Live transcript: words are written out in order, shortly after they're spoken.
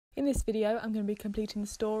In this video I'm going to be completing the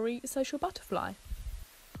story Social Butterfly.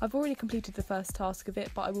 I've already completed the first task of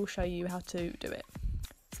it, but I will show you how to do it.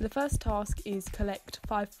 So the first task is collect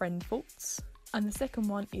 5 friend faults, and the second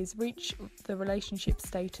one is reach the relationship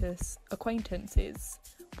status acquaintances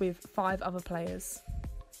with 5 other players.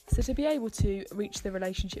 So to be able to reach the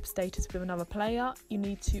relationship status with another player, you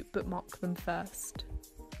need to bookmark them first.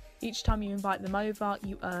 Each time you invite them over,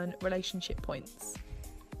 you earn relationship points.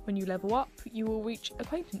 When you level up, you will reach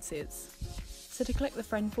acquaintances. So to collect the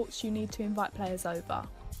friend faults, you need to invite players over.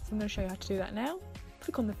 So I'm going to show you how to do that now.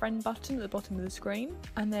 Click on the friend button at the bottom of the screen,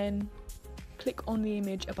 and then click on the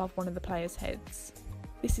image above one of the players' heads.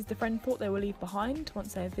 This is the friend fault they will leave behind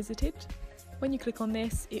once they have visited. When you click on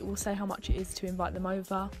this, it will say how much it is to invite them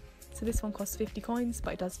over. So this one costs 50 coins,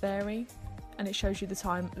 but it does vary, and it shows you the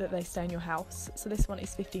time that they stay in your house. So this one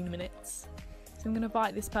is 15 minutes. So I'm going to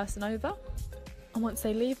invite this person over, and once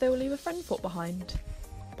they leave, they will leave a friend fault behind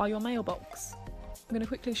by your mailbox. I'm going to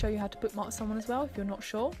quickly show you how to bookmark someone as well if you're not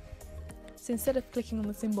sure. So instead of clicking on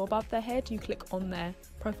the symbol above their head, you click on their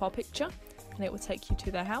profile picture and it will take you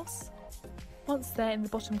to their house. Once there, in the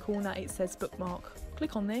bottom corner it says bookmark.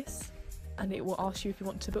 Click on this and it will ask you if you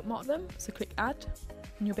want to bookmark them, so click add,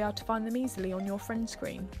 and you'll be able to find them easily on your friend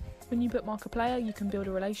screen. When you bookmark a player, you can build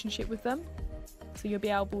a relationship with them, so you'll be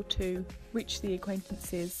able to reach the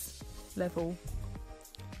acquaintances level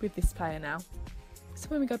with this player now. So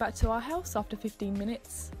when we go back to our house after 15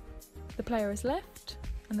 minutes, the player has left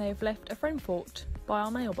and they have left a friend fault by our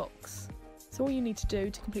mailbox. So all you need to do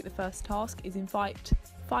to complete the first task is invite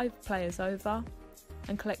 5 players over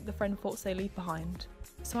and collect the friend faults they leave behind.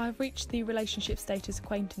 So I've reached the relationship status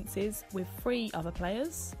acquaintances with 3 other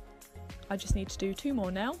players. I just need to do 2 more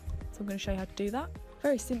now, so I'm going to show you how to do that.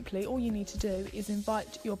 Very simply, all you need to do is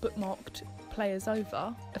invite your bookmarked players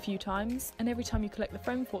over a few times, and every time you collect the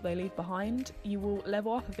friend fault they leave behind, you will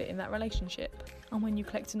level up a bit in that relationship. And when you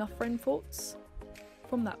collect enough friend faults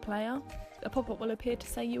from that player, a pop-up will appear to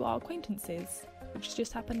say you are acquaintances, which has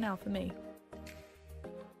just happened now for me.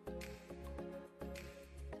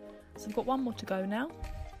 So I've got 1 more to go now.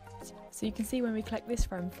 So you can see when we collect this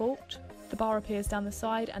friend fault, the bar appears down the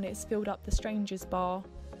side and it's filled up the strangers bar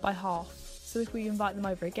by half. So if we invite them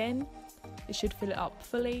over again, it should fill it up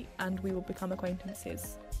fully and we will become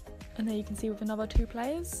acquaintances. And there you can see with another 2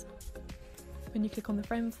 players, when you click on the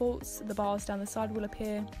friend faults, the bars down the side will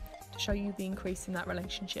appear to show you the increase in that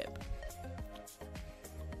relationship.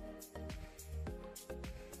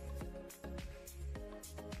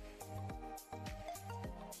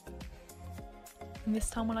 And this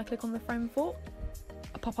time when I click on the friend fault,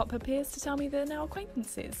 a pop-up appears to tell me they're now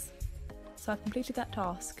acquaintances. So I've completed that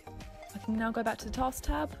task. I can now go back to the task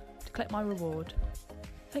tab to collect my reward.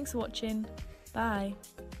 Thanks for watching. Bye.